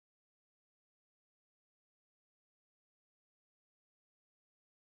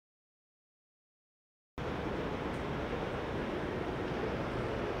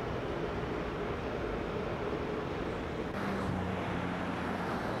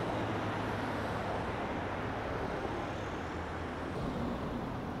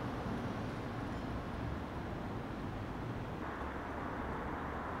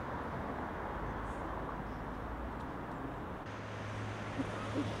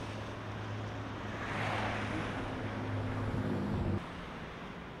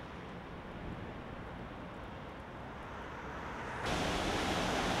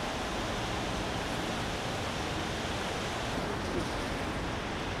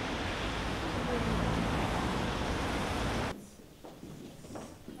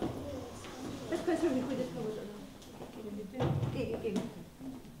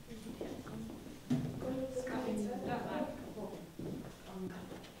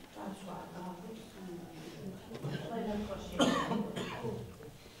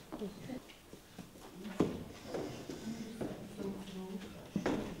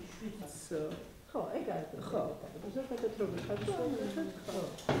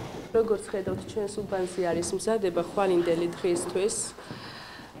როგორც ხედავთ, ჩვენს უბანზე არის მზადება ხვალინდელი დღისთვის.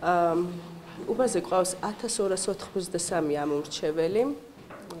 უბანზე ყავს 1283 ამომრჩეველი.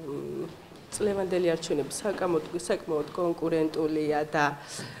 წლევანდელი არჩევნები საკმაოდ კონკურენტულია და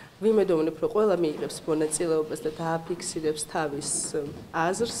ვიმედოვნებ, რომ ყველა მიიღებს მონაწილეობას და დააფიქსირებს თავის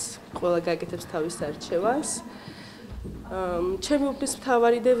აზრს, ყველა გაკეთებს თავის არჩევანს. ჩემი უბნის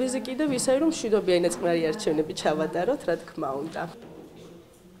მთავარი დევიზი კიდევ ისაა, რომ მშვიდობიანი წყნარი არჩევნები ჩავატაროთ, რა თქმა უნდა.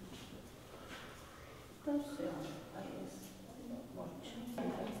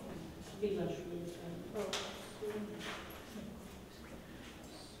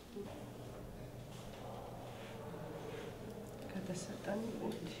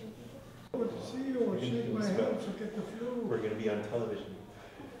 We're going to be on television.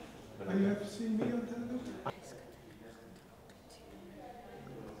 Are you have to see me on television?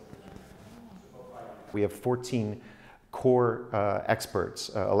 We have 14 core experts,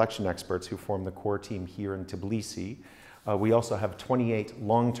 election experts, who form the core team here in Tbilisi. We also have 28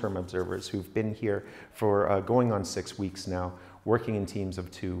 long-term observers who've been here for going on 6 weeks now, working in teams of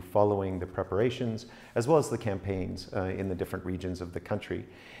 2, following the preparations, as well as the campaigns in the different regions of the country.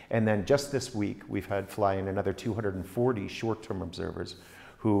 And then just this week, we've had fly in another 240 short-term observers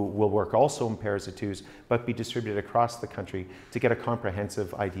who will work also in pairs of 2s, but be distributed across the country to get a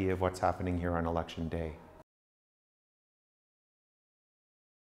comprehensive idea of what's happening here on election day.